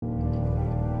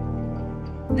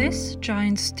This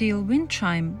giant steel wind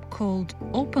chime, called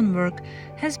Openwork,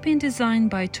 has been designed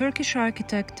by Turkish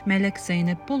architect Melek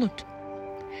Zeynep Bulut.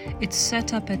 It's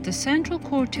set up at the central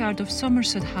courtyard of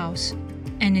Somerset House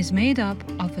and is made up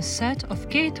of a set of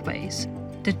gateways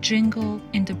that jingle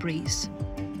in the breeze.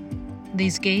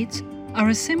 These gates are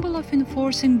a symbol of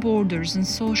enforcing borders and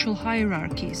social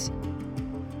hierarchies.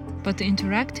 But the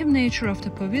interactive nature of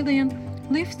the pavilion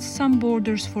lifts some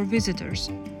borders for visitors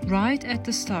right at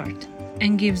the start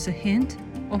and gives a hint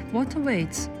of what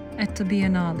awaits at the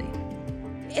Biennale.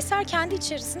 Eser kendi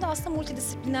içerisinde aslında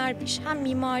multidisipliner bir iş. Hem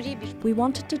mimari bir. We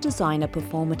wanted to design a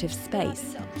performative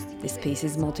space. This piece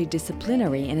is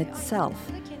multidisciplinary in itself.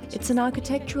 It's an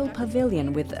architectural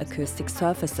pavilion with acoustic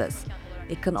surfaces.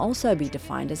 It can also be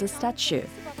defined as a statue.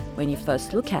 When you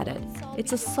first look at it,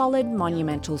 it's a solid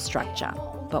monumental structure.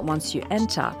 But once you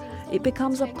enter, it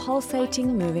becomes a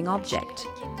pulsating, moving object.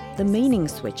 The meaning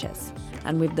switches,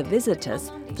 and with the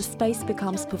visitors, the space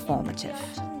becomes performative.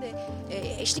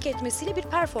 Eşlik etmesiyle bir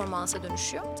performansa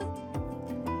dönüşüyor.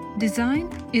 Design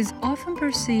is often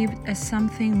perceived as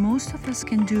something most of us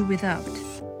can do without,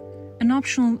 an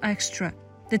optional extra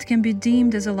that can be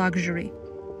deemed as a luxury.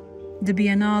 The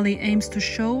Biennale aims to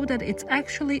show that it's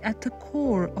actually at the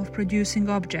core of producing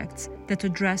objects that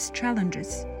address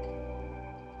challenges.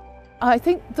 I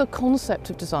think the concept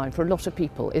of design for a lot of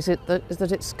people is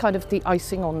that it's kind of the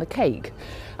icing on the cake.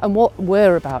 And what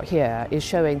we're about here is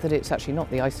showing that it's actually not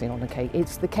the icing on the cake,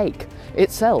 it's the cake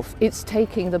itself. It's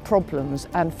taking the problems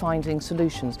and finding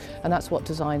solutions, and that's what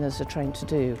designers are trained to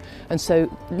do. And so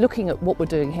looking at what we're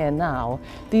doing here now,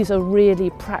 these are really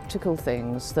practical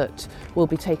things that will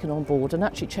be taken on board and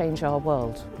actually change our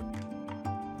world.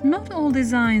 Not all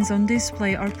designs on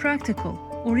display are practical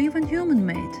or even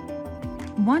human-made.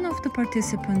 One of the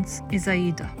participants is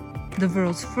Aida, the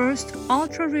world's first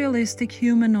ultra-realistic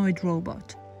humanoid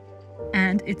robot.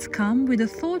 And it's come with a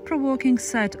thought-provoking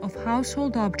set of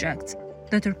household objects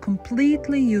that are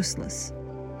completely useless.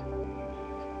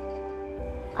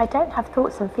 I don't have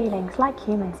thoughts and feelings like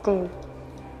humans do,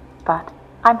 but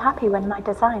I'm happy when my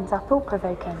designs are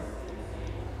thought-provoking,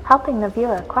 helping the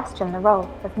viewer question the role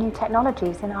of new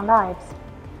technologies in our lives.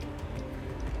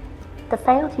 The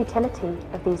failed utility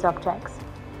of these objects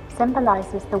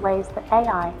symbolizes the ways that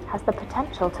AI has the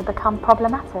potential to become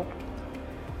problematic.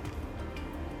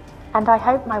 And I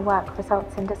hope my work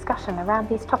results in discussion around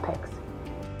these topics.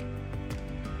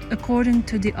 According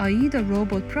to the AIDA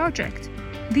robot project,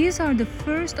 these are the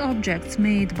first objects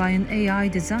made by an AI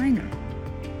designer.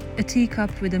 A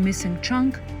teacup with a missing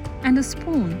chunk and a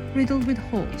spoon riddled with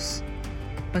holes.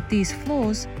 But these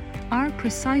flaws are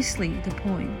precisely the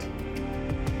point.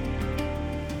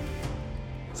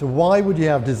 So why would you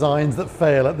have designs that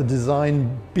fail at the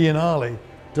Design Biennale?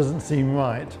 Doesn't seem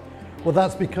right. Well,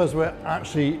 that's because we're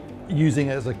actually using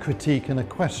it as a critique and a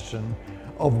question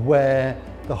of where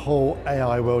the whole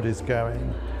AI world is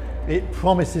going. It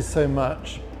promises so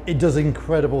much. It does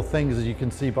incredible things, as you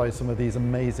can see by some of these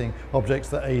amazing objects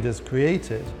that Ada's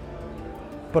created.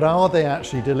 But are they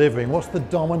actually delivering? What's the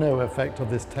domino effect of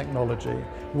this technology?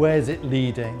 Where is it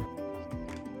leading?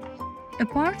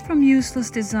 Apart from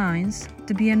useless designs,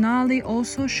 the Biennale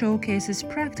also showcases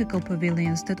practical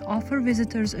pavilions that offer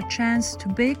visitors a chance to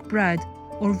bake bread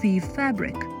or weave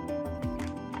fabric.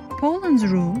 Poland's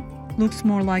room looks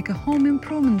more like a home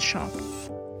improvement shop.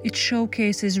 It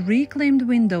showcases reclaimed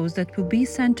windows that will be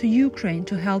sent to Ukraine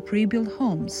to help rebuild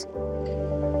homes.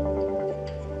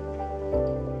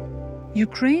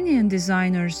 Ukrainian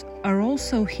designers are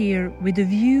also here with a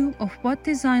view of what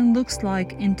design looks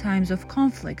like in times of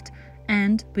conflict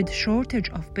and with shortage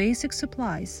of basic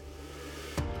supplies.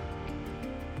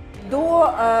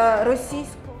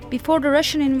 Before the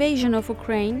Russian invasion of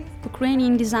Ukraine,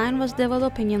 Ukrainian design was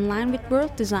developing in line with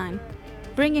world design,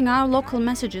 bringing our local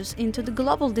messages into the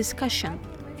global discussion.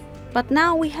 But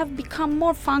now we have become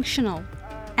more functional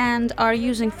and are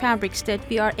using fabrics that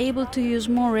we are able to use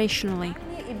more rationally.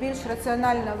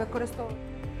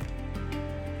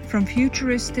 From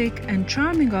futuristic and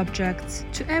charming objects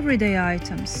to everyday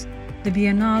items, the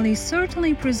Biennale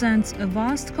certainly presents a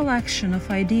vast collection of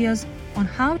ideas on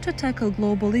how to tackle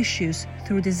global issues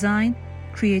through design,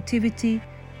 creativity,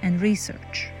 and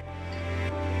research.